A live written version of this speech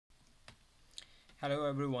Hello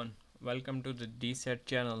everyone, welcome to the DSAT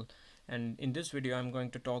channel, and in this video I'm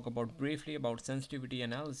going to talk briefly about sensitivity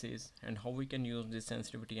analysis and how we can use this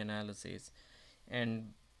sensitivity analysis.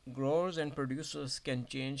 And growers and producers can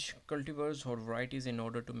change cultivars or varieties in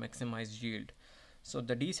order to maximize yield. So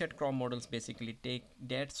the DSAT crop models basically take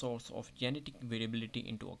that source of genetic variability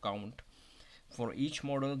into account. For each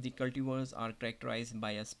model, the cultivars are characterized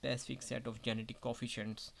by a specific set of genetic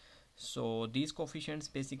coefficients. So these coefficients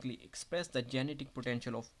basically express the genetic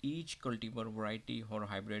potential of each cultivar variety or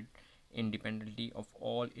hybrid independently of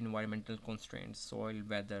all environmental constraints, soil,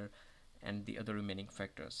 weather, and the other remaining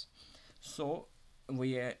factors. So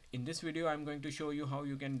in this video I'm going to show you how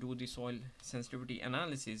you can do the soil sensitivity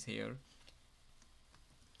analysis here.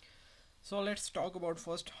 So let's talk about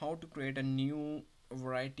first how to create a new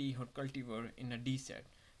variety or cultivar in a DSAT.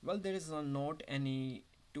 Well, there is not any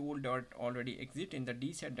tool that already exists in the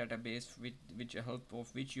DSAT database with which help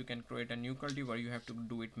of which you can create a new cultivar. You have to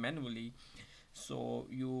do it manually. So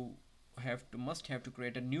you must have to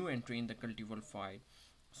create a new entry in the cultivar file.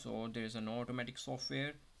 So there is an automatic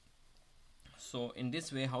software. So in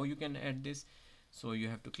this way, how you can add this? So you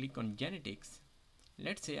have to click on genetics.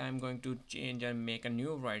 Let's say I'm going to change and make a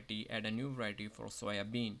new variety, add a new variety for soya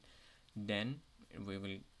bean. Then we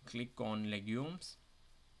will click on legumes,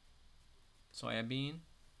 soya bean,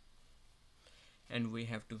 and we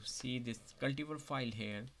have to see this cultivar file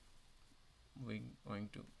here. We're going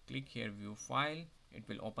to click here, view file. It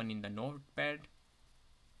will open in the notepad.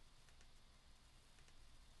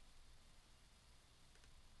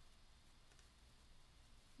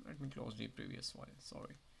 Let me close the previous file,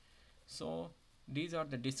 sorry. So these are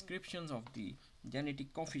the descriptions of the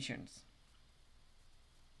genetic coefficients.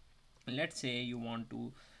 Let's say you want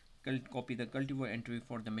to copy the cultivar entry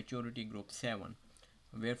for the maturity group 7,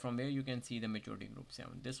 from where you can see the maturity group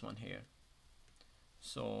 7, this one here.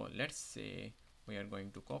 So let's say we are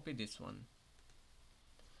going to copy this one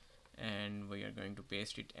and we are going to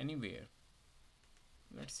paste it anywhere.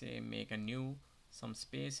 Let's say make a new some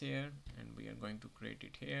space here and we are going to create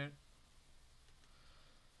it here.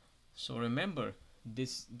 So remember,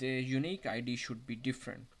 the unique ID should be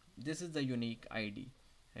different. This is the unique ID.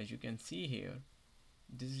 As you can see here,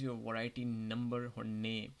 this is your variety number or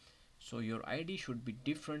name. So your ID should be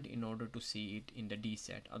different in order to see it in the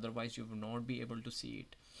DSAT. Otherwise you will not be able to see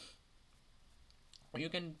it. You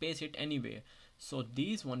can paste it anywhere. So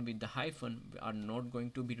these one with the hyphen are not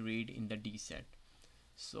going to be read in the DSAT.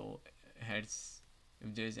 So heads,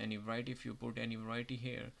 if there is any variety, if you put any variety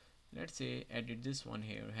here, let's say edit this one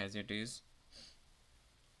here as it is.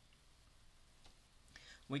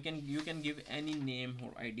 You can give any name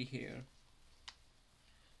or ID here.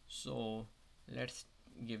 So let's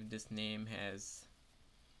give this name as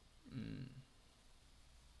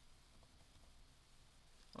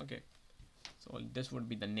okay, so this would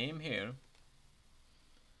be the name here.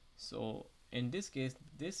 So in this case,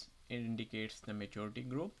 this indicates the maturity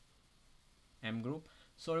group, M group.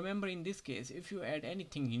 So remember, in this case, if you add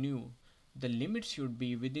anything new, the limits should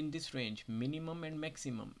be within this range, minimum and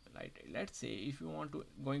maximum. Like let's say if you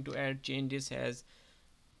want to add changes as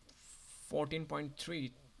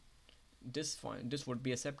 14.3, this would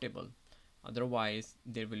be acceptable. Otherwise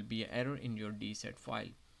there will be an error in your DSAT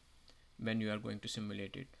file when you are going to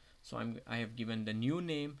simulate it. So I have given the new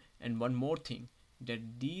name, and one more thing,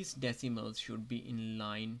 that these decimals should be in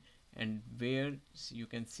line, and where you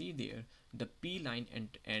can see there the P line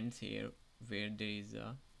ends here where there is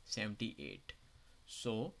a 78.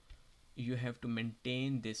 So you have to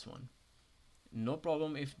maintain this one. No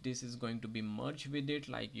problem if this is going to be merged with it,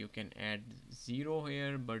 like you can add 0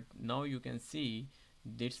 here, but now you can see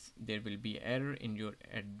this, there will be error in your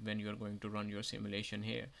when you are going to run your simulation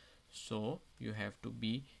here. So you have to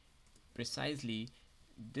be precisely,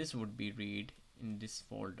 this would be read in this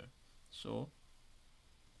folder. So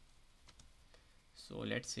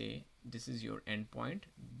let's say this is your endpoint.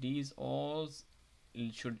 These all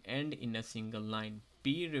should end in a single line.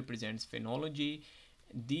 P represents phenology.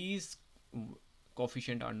 These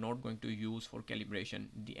coefficient are not going to use for calibration.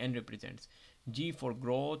 The N represents G for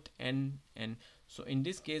growth, N. So in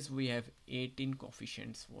this case we have 18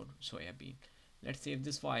 coefficients for soya bean. Let's save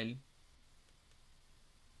this file.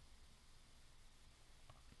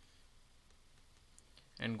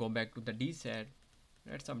 And go back to the DSAT.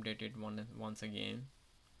 Let's update it once again.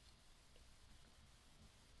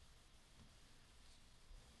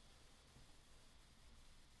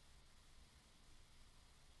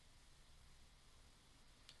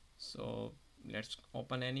 So let's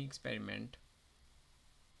open any experiment,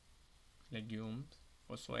 legumes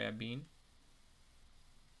for soya bean.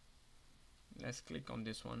 Let's click on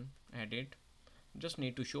this one, edit. Just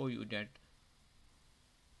need to show you that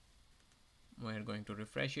We are going to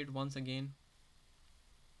refresh it once again.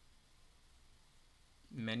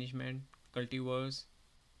 Management, cultivars.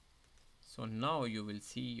 So now you will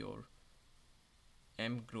see your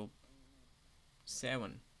M group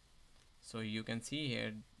 7. So you can see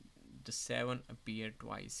here the 7 appear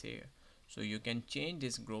twice here. So you can change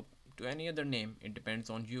this group to any other name, it depends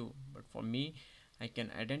on you, but for me I can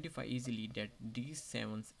identify easily that these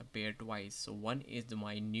 7s appear twice. So one is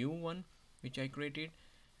my new one which I created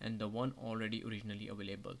and the one already originally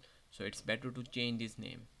available, so it's better to change this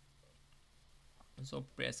name. So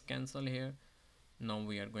press cancel here. Now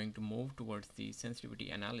we are going to move towards the sensitivity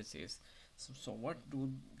analysis. So what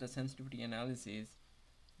do the sensitivity analysis?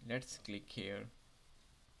 Let's click here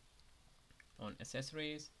on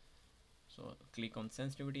accessories. So click on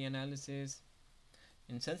sensitivity analysis.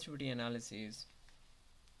 In sensitivity analysis,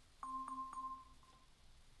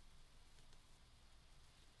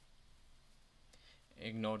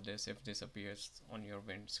 ignore this if this appears on your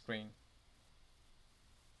wind screen.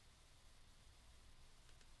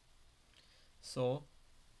 So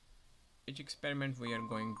which experiment we are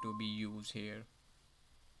going to be used here?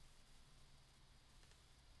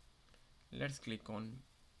 Let's click on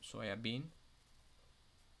soybean.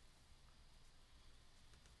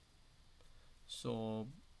 So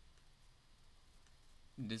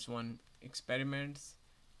this one experiments,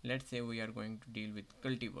 let's say we are going to deal with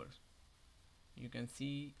cultivars. You can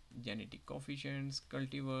see genetic coefficients,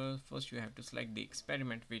 cultivar. First you have to select the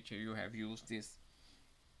experiment which you have used this.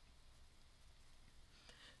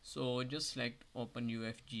 So just select open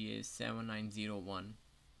UFGA 7901.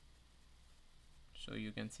 So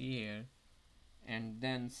you can see here, and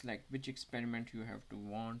then select which experiment you have to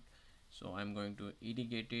want. So I'm going to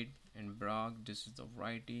irrigate it and brag, this is the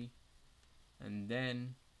variety, and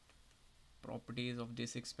then properties of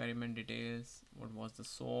this experiment details, what was the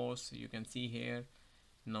source, you can see here.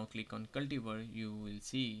 Now click on cultivar, you will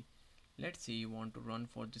see, let's say you want to run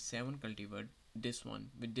for the 7 cultivar, this one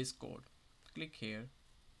with this code. Click here,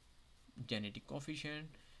 genetic coefficient,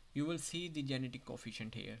 you will see the genetic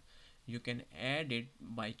coefficient here. You can add it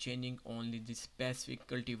by changing only the specific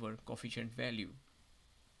cultivar coefficient value.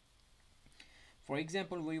 For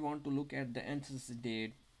example, we want to look at the ancestry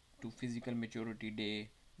date to physical maturity day,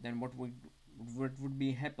 then what would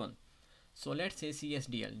be happen? So let's say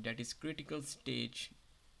CSDL, that is critical stage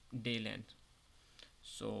day length.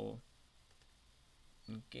 So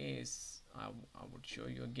in case I would show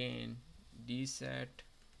you again DSSAT,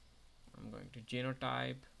 I'm going to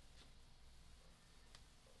genotype,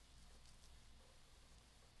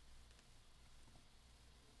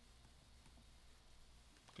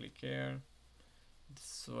 click here, the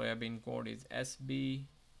soybean code is SB.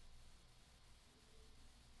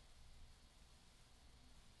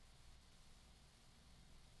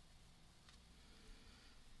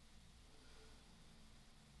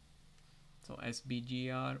 So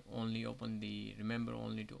SBGR, only open the, remember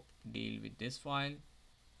only to deal with this file.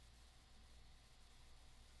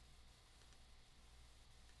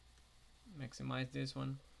 Maximize this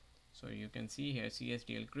one. So you can see here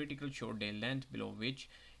CSDL, critical short day length below which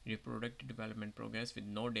reproductive development progress with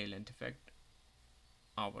no day length effect,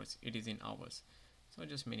 hours, it is in hours. So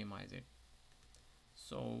just minimize it.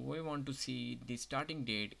 So we want to see the starting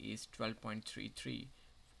date is 12.33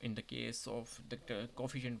 in the case of the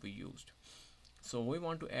coefficient we used. So we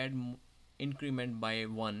want to add increment by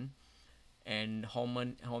 1, and how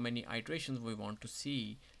many iterations we want to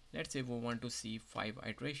see. Let's say we want to see 5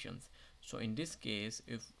 iterations. So in this case,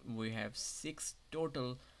 if we have 6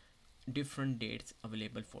 total different dates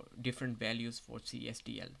available for different values for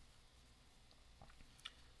CSDL.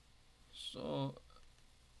 So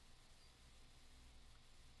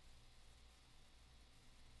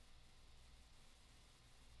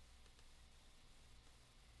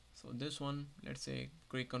this one, let's say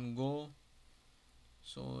click on go.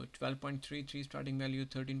 So 12.33 starting value,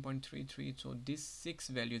 13.33. So these 6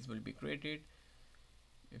 values will be created.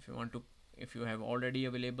 If you want to, if you have already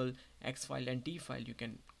available X file and T file, you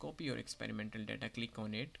can copy your experimental data, click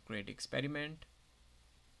on it, create experiment,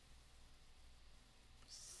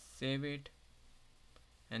 save it,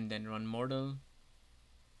 and then run model,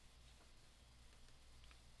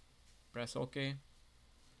 press OK,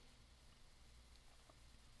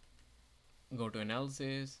 go to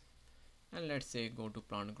analysis, and let's say go to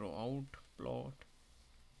plant grow out plot.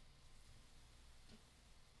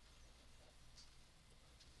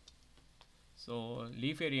 So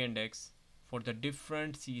leaf area index for the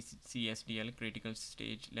different CSDL critical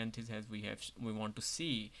stage length is as we want to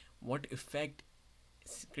see what effect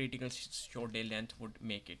critical short day length would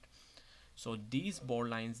make it. So these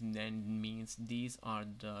borderlines then means these are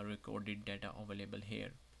the recorded data available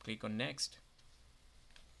here. Click on next.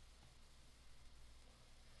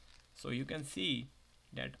 So you can see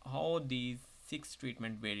that how these 6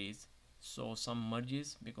 treatment varies. So some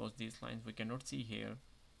merges because these lines we cannot see here,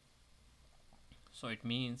 so it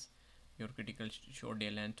means your critical show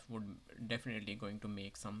day length would definitely going to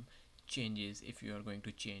make some changes if you are going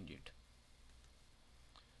to change it.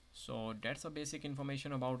 So that's a basic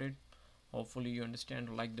information about it. Hopefully you understand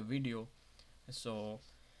or like the video. So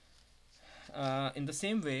in the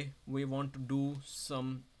same way, we want to do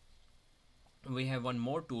some, we have one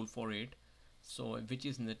more tool for it, so which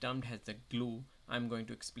is termed as the glue. I'm going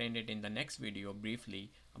to explain it in the next video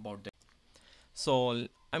briefly about the. So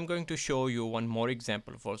I'm going to show you one more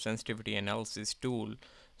example for sensitivity analysis tool.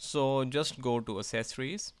 So just go to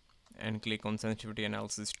accessories and click on sensitivity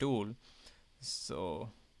analysis tool. So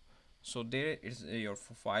there is your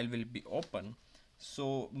file will be open.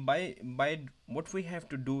 So by what we have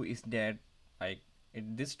to do is that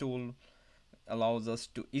this tool allows us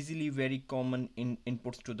to easily very common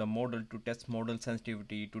inputs to the model to test model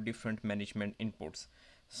sensitivity to different management inputs.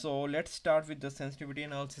 So let's start with the sensitivity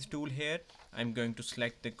analysis tool here. I'm going to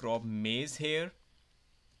select the crop maize here.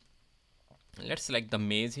 Let's select the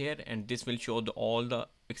maize here, and this will show all the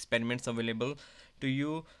experiments available to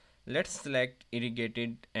you. Let's select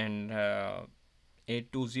irrigated and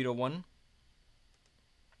 8201,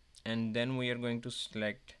 and then we are going to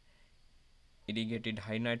select irrigated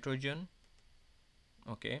high nitrogen.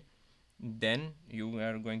 Okay, then you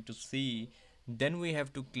are going to see, then we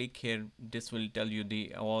have to click here. This will tell you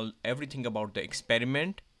the everything about the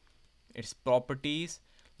experiment, its properties,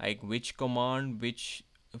 like which command, which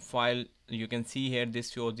file. You can see here this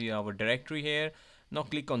shows our directory here. Now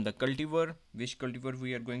click on the cultivar, which cultivar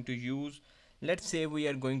we are going to use. Let's say we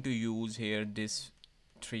are going to use here this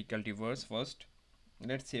 3 cultivars first.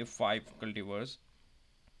 Let's say 5 cultivars.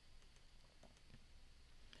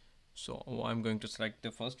 So I'm going to select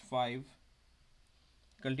the first 5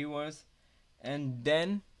 cultivars, and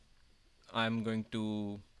then I'm going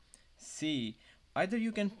to see, either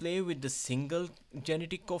you can play with the single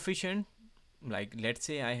genetic coefficient, like let's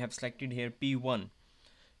say I have selected here P1.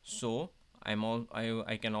 So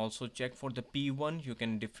I can also check for the P1. You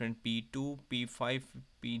can different P2, P5,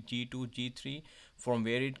 G2, G3. From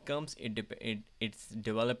where it comes, it's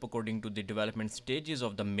developed according to the development stages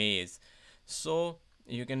of the maize. So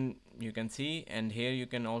you can see, and here you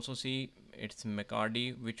can also see it's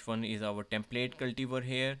McCarty, which one is our template cultivar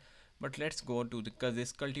here. But let's go to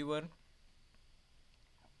this cultivar.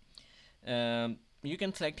 You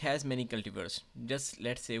can select has many cultivars. Just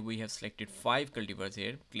let's say we have selected 5 cultivars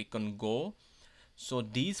here. Click on go. So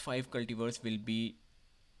these 5 cultivars will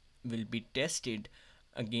be tested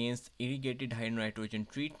against irrigated high nitrogen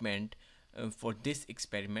treatment for this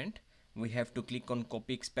experiment. We have to click on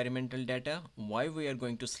copy experimental data. Why we are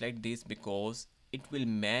going to select this? Because it will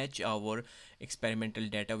match our experimental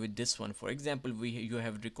data with this one. For example, you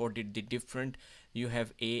have recorded the different, you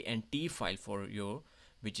have A and T file for your,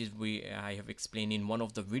 which is I have explained in one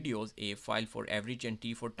of the videos, A file for average and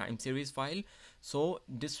T for time series file. So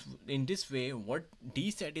in this way, what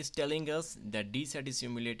DSAT is telling us, that DSAT is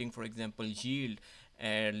simulating, for example, yield,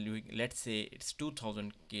 and let's say it's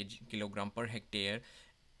 2000 kilogram per hectare.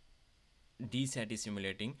 DSAT is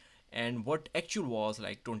simulating, and what actual was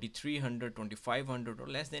like 2300, 2500, or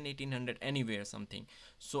less than 1800, anywhere something.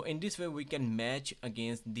 So in this way we can match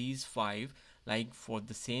against these 5, like for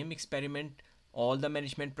the same experiment, all the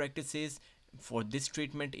management practices for this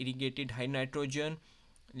treatment, irrigated high nitrogen.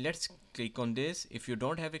 Let's click on this. If you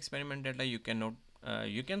don't have experiment data, you cannot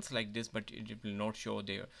you can select this, but it will not show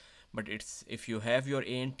there. But it's, if you have your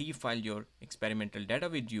A and T file, your experimental data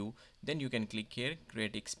with you, then you can click here,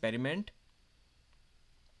 create experiment.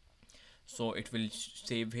 So it will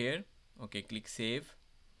save here. Okay, click save.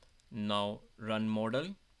 Now run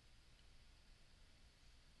model.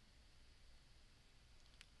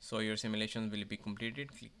 So your simulation will be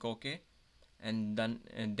completed. Click OK, and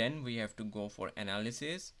then we have to go for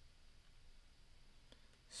analysis.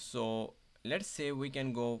 So let's say we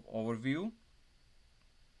can go overview.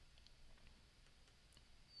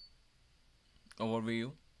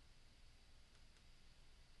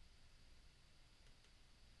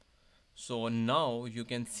 So now you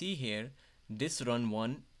can see here, this run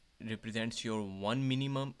 1 represents your one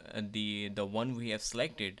minimum, the one we have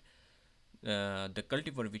selected, the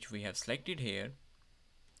cultivar which we have selected here.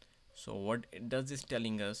 So what does this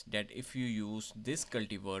telling us, that if you use this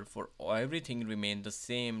cultivar for everything remain the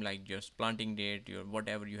same, like just planting date, your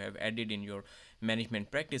whatever you have added in your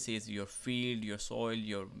management practices, your field, your soil,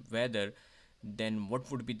 your weather, then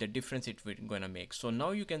what would be the difference it will gonna make. So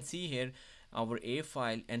now you can see here our A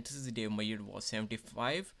file anthesis day measured was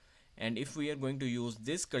 75, and if we are going to use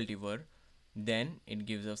this cultivar, then it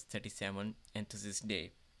gives us 37 anthesis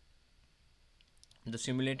day, the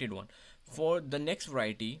simulated one. For the next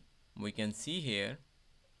variety, we can see here.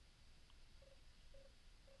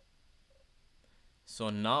 So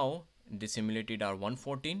now the simulated are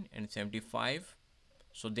 114 and 75.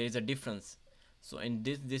 So there is a difference. So in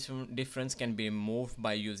this difference can be removed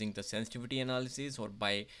by using the sensitivity analysis, or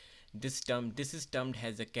by this is termed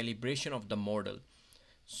as a calibration of the model.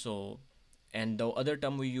 So, and the other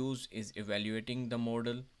term we use is evaluating the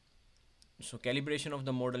model. So calibration of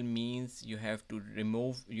the model means you have to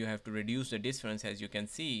reduce the difference, as you can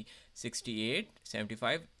see, 68,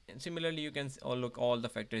 75. And similarly, you can look all the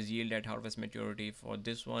factors: yield at harvest maturity. For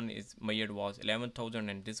this one is measured was 11,000,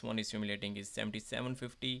 and this one is simulating is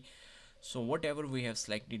 7750. So whatever we have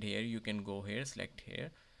selected here, you can go here, select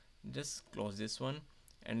here, just close this one,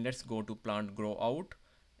 and let's go to plant grow out.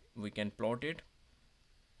 We can plot it.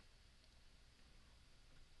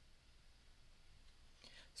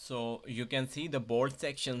 So you can see the bold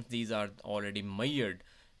sections, these are already measured.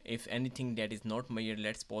 If anything that is not measured,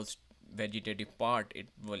 let's suppose vegetative part, it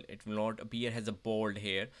will not appear as a bold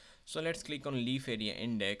here. So let's click on leaf area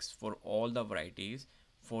index for all the varieties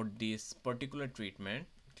for this particular treatment.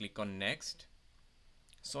 Click on next.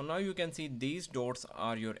 So now you can see these dots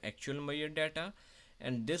are your actual measured data,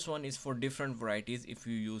 and this one is for different varieties. If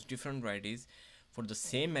you use different varieties for the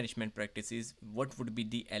same management practices, what would be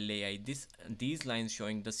the LAI? These lines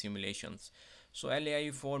showing the simulations. So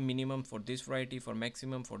LAI for minimum for this variety, for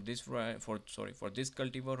maximum for this for this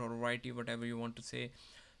cultivar or variety, whatever you want to say.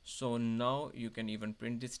 So now you can even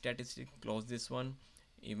print this statistic, close this one.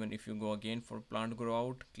 Even if you go again for plant grow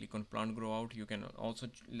out, click on plant grow out, you can also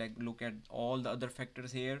like look at all the other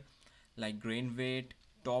factors here, like grain weight,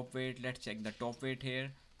 top weight. Let's check the top weight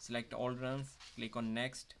here, select all runs, click on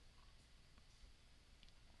next.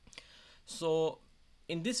 So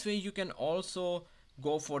in this way you can also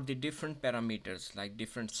go for the different parameters, like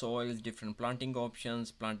different soils, different planting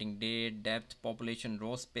options, planting date, depth, population,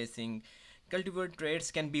 row spacing. Cultivar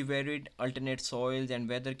traits can be varied, alternate soils and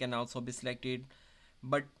weather can also be selected,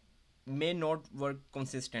 but may not work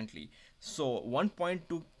consistently. So one point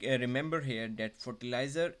to remember here, that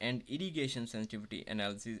fertilizer and irrigation sensitivity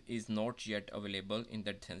analysis is not yet available in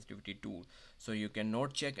that sensitivity tool. So you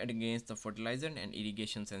cannot check it against the fertilizer and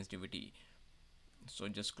irrigation sensitivity. So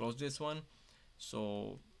just close this one.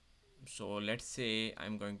 So let's say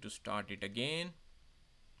I'm going to start it again.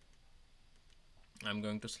 I'm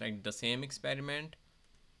going to select the same experiment,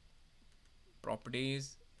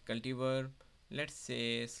 properties, cultivar. Let's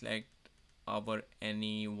say select our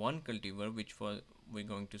any one cultivar which we're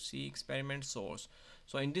going to see experiment source.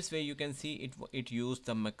 So in this way you can see it used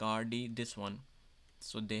the McCarty, this one.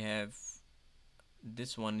 So they have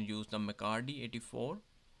this one used the McCarty 84,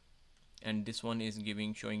 and this one is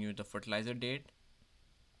showing you the fertilizer date.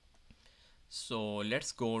 So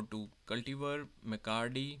let's go to cultivar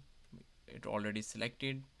McCarty, it already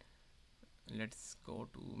selected. Let's go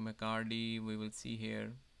to McCarty, we will see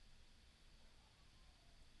here.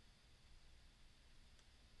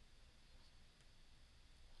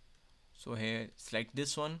 So here select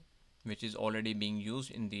this one which is already being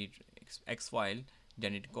used in the X file,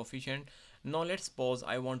 genetic coefficient. Now let's suppose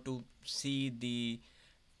I want to see the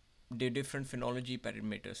different phenology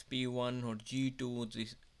parameters, P1 or G2.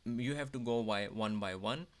 This you have to go by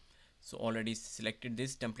one. So already selected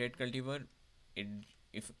this template cultivar. It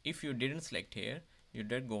if you didn't select here, you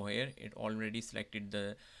did go here, it already selected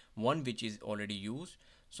the one which is already used.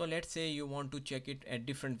 So let's say you want to check it at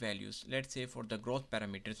different values. Let's say for the growth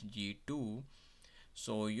parameters G2.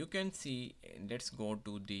 So you can see, let's go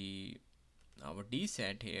to the our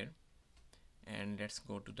DSAT here, and let's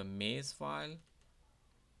go to the maize file.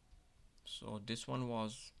 So this one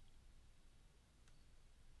was,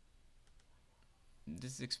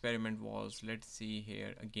 this experiment was, let's see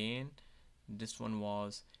here again, this one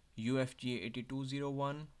was UFG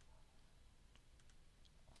 8201.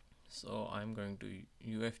 So I'm going to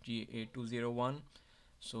UFG 8201.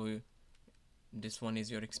 So this one is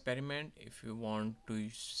your experiment. If you want to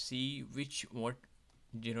see what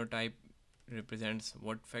genotype represents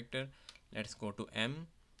what factor, let's go to M.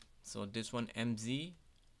 So this one MZ,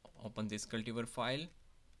 open this cultivar file.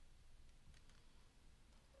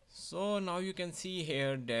 So now you can see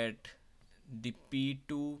here that the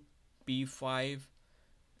P2, P5,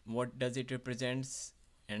 what does it represents,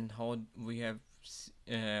 and how we have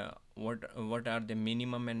what are the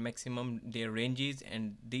minimum and maximum their ranges,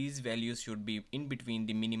 and these values should be in between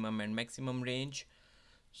the minimum and maximum range.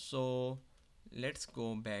 So let's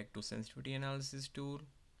go back to sensitivity analysis tool.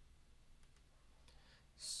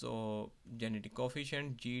 So genetic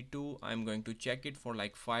coefficient G2, I'm going to check it for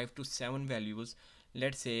like 5 to 7 values.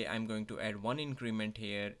 Let's say I'm going to add one increment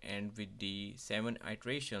here, and with the 7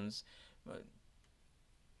 iterations,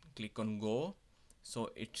 click on go.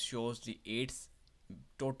 So it shows the 8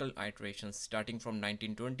 total iterations starting from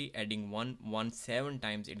 1920, adding 7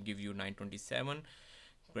 times, it gives you 927.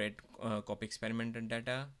 Create copy experiment and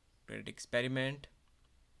data, create experiment,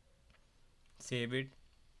 save it.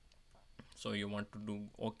 So you want to do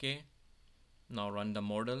OK. Now run the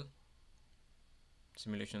model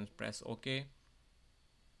simulations, press OK,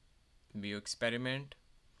 view experiment.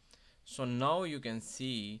 So now you can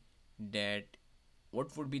see that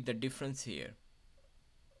what would be the difference here.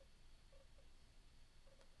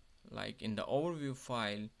 Like in the overview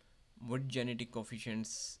file, what genetic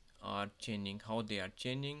coefficients are changing, how they are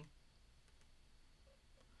changing.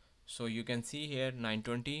 So you can see here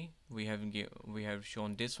 920 we have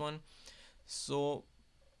shown this one. So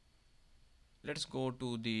let's go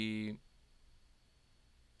to the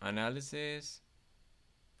analysis,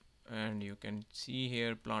 and you can see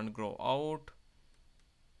here plant grow out.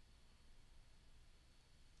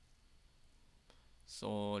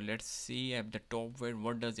 So let's see at the top weight,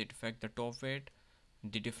 what does it affect the top weight,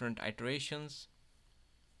 the different iterations.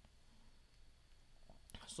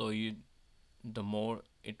 So the more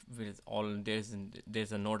it will all, there's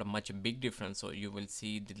a not a much big difference. So you will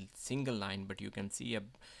see the single line, but you can see a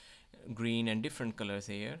green and different colors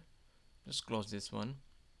here. Just close this one.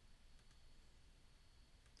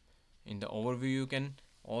 In the overview, you can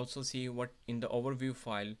also see what in the overview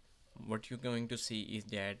file, what you're going to see is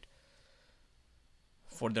that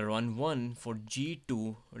for the run 1, for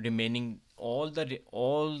G2 remaining, all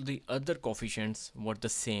the other coefficients were the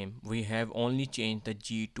same. We have only changed the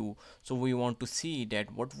G2. So we want to see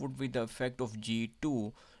that what would be the effect of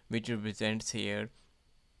G2, which represents here,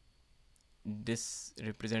 this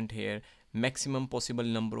represent here maximum possible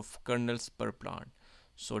number of kernels per plant.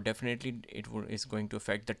 So definitely it is going to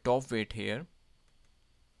affect the top weight here.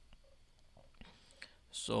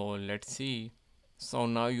 So let's see. So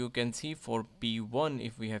now you can see for P1,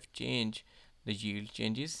 if we have changed, the yield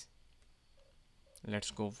changes.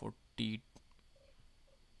 Let's go for the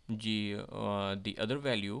other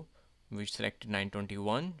value, which selected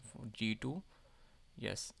 921 for G2.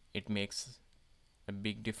 Yes, it makes a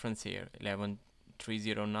big difference here,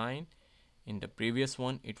 11309. In the previous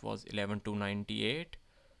one it was 11298.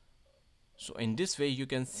 So in this way you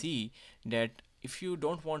can see that if you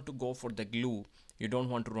don't want to go for the glue, you don't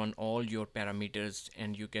want to run all your parameters,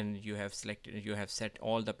 and you have set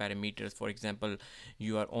all the parameters. For example,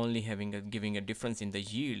 you are only giving a difference in the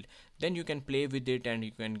yield, then you can play with it and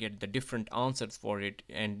you can get the different answers for it.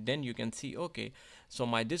 And then you can see, okay, so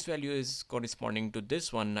this value is corresponding to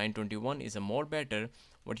this one, 921 is a more better.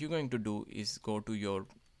 What you're going to do is go to your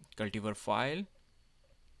cultivar file,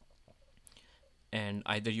 and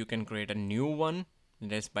either you can create a new one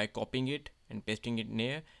just by copying it and pasting it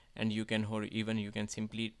near, and you can, or even you can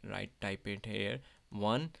simply type it here.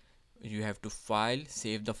 You have to file,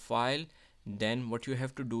 save the file. Then what you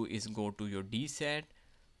have to do is go to your DSAT.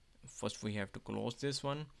 First we have to close this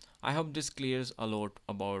one. I hope this clears a lot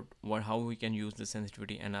about how we can use the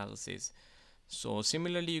sensitivity analysis. So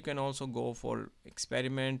similarly you can also go for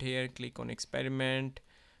experiment here, click on experiment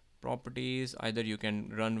properties. Either you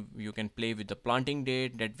can play with the planting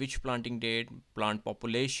date, that which planting date, plant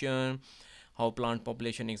population, how plant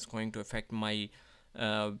population is going to affect my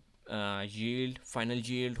yield, final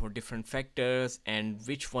yield, or different factors, and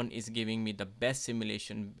which one is giving me the best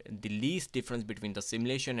simulation, the least difference between the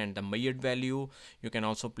simulation and the measured value. You can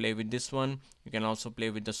also play with this one. You can also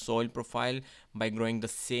play with the soil profile by keeping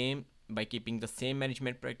the same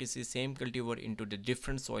management practices, same cultivar into the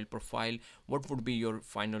different soil profile. What would be your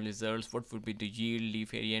final results? What would be the yield,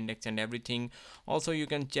 leaf area index, and everything. Also you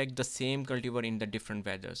can check the same cultivar in the different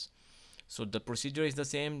weathers. So the procedure is the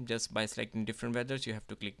same, just by selecting different weathers you have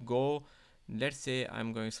to click go. Let's say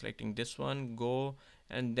I'm going selecting this one, go,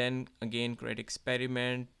 and then again create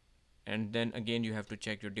experiment, and then again you have to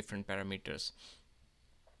check your different parameters.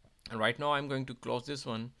 And right now I'm going to close this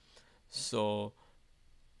one. So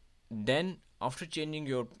then after changing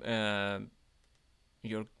your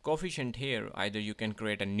coefficient here, either you can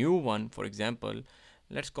create a new one. For example,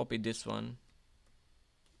 let's copy this one,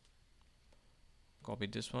 copy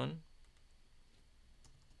this one.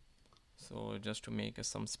 So just to make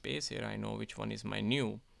some space here, I know which one is my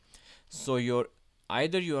new. So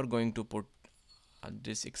either you are going to put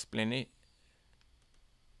this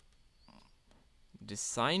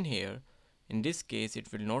sign here In this case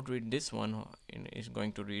it will not read this one, it's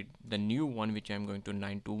going to read the new one, which I'm going to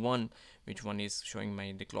 921, which one is showing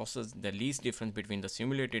my the closest, the least difference between the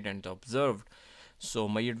simulated and the observed, so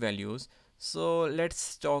measured values. So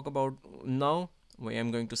let's talk about now where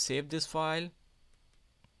I'm going to save this file.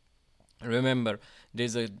 Remember,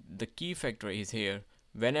 the key factor is here.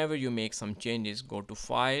 Whenever you make some changes, go to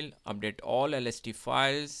file, update all LST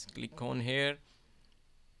files, click on here,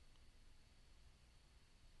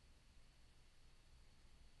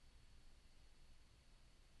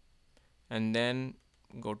 and then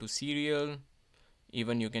go to serial.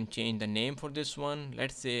 Even you can change the name for this one.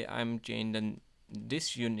 Let's say I'm changing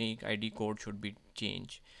this unique ID code should be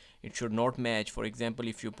changed. It should not match. For example,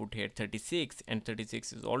 if you put here 36 and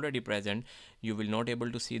 36 is already present, you will not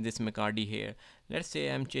able to see this McCarty here. Let's say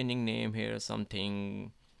I'm changing name here,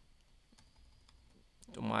 something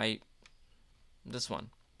to my this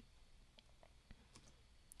one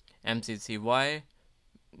MCCY.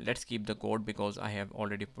 Let's keep the code because I have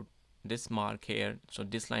already put this mark here, so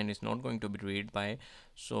this line is not going to be read by.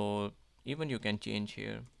 So even you can change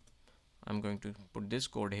here. I'm going to put this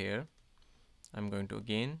code here. I'm going to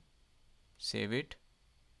again save it,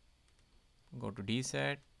 go to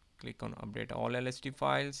DSAT, click on update all LST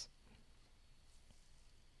files.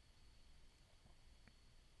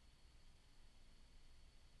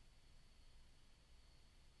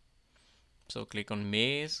 So click on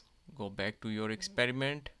maze, go back to your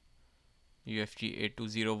experiment UFG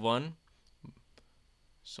 8201.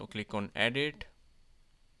 So click on edit,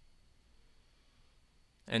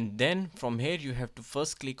 and then from here you have to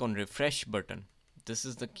first click on refresh button. This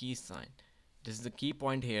is the key sign, this is the key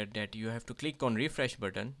point here, that you have to click on refresh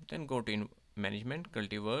button, then go to management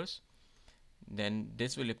cultivars. Then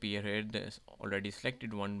this will appear here, there's already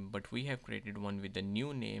selected one, but we have created one with the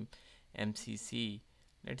new name MCC.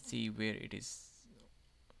 Let's see where it is,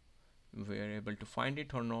 we are able to find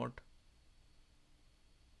it or not.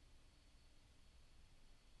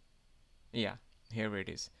 Yeah, here it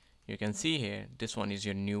is. You can see here, this one is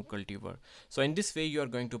your new cultivar. So in this way you are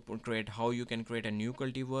going to create how you can create a new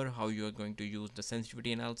cultivar, how you are going to use the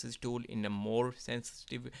sensitivity analysis tool in a more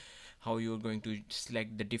sensitive, how you are going to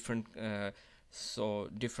select the different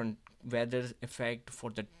different weather effect for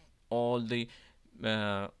the all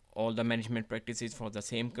the management practices for the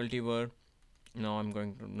same cultivar. Now I'm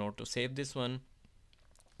going to not to save this one.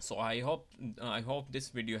 So I hope this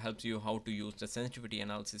video helps you how to use the sensitivity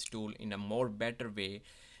analysis tool in a more better way,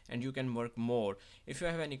 and you can work more. If you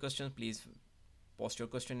have any questions, please post your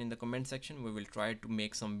question in the comment section. We will try to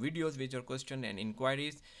make some videos with your question and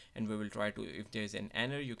inquiries, and we will try to, if there is an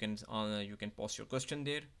error, you can post your question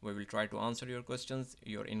there. We will try to answer your questions,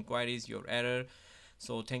 your inquiries, your error.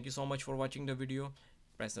 So thank you so much for watching the video.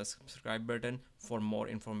 Press the subscribe button for more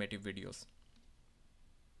informative videos.